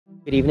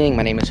Good evening.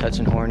 My name is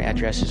Hudson Horne.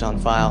 Address is on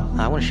file.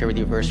 I want to share with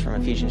you a verse from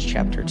Ephesians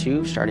chapter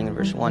 2, starting in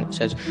verse 1. It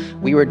says,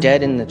 "We were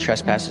dead in the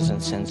trespasses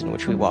and sins in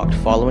which we walked,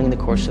 following the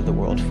course of the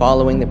world,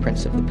 following the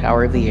prince of the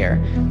power of the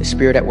air, the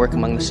spirit at work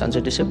among the sons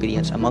of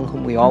disobedience, among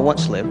whom we all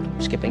once lived."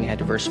 Skipping ahead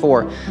to verse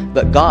 4.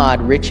 "But God,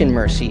 rich in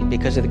mercy,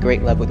 because of the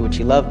great love with which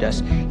he loved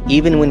us,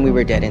 even when we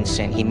were dead in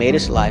sin, he made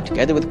us alive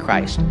together with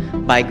Christ.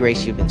 By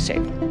grace you've been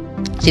saved."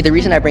 See, the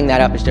reason I bring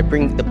that up is to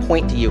bring the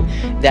point to you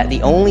that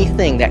the only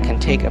thing that can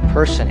take a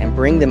person and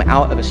bring them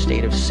out of a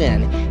state of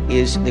sin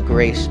is the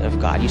grace of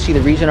God. You see,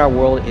 the reason our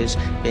world has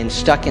been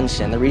stuck in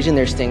sin, the reason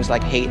there's things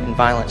like hate and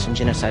violence and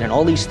genocide and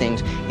all these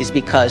things is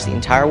because the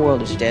entire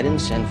world is dead in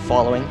sin,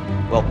 following,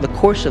 well, the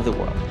course of the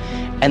world.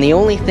 And the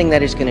only thing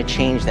that is going to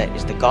change that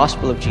is the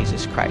gospel of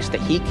Jesus Christ, that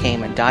he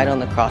came and died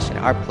on the cross in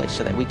our place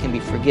so that we can be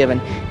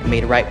forgiven and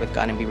made right with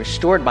God and be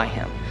restored by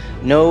him.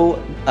 No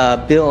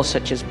bill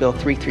such as Bill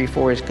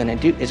 334 is going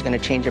to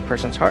change a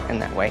person's heart in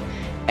that way.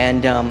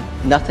 And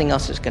nothing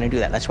else is going to do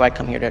that. That's why I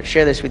come here to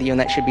share this with you, and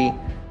that should be,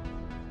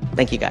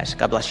 thank you guys.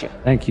 God bless you.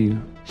 Thank you.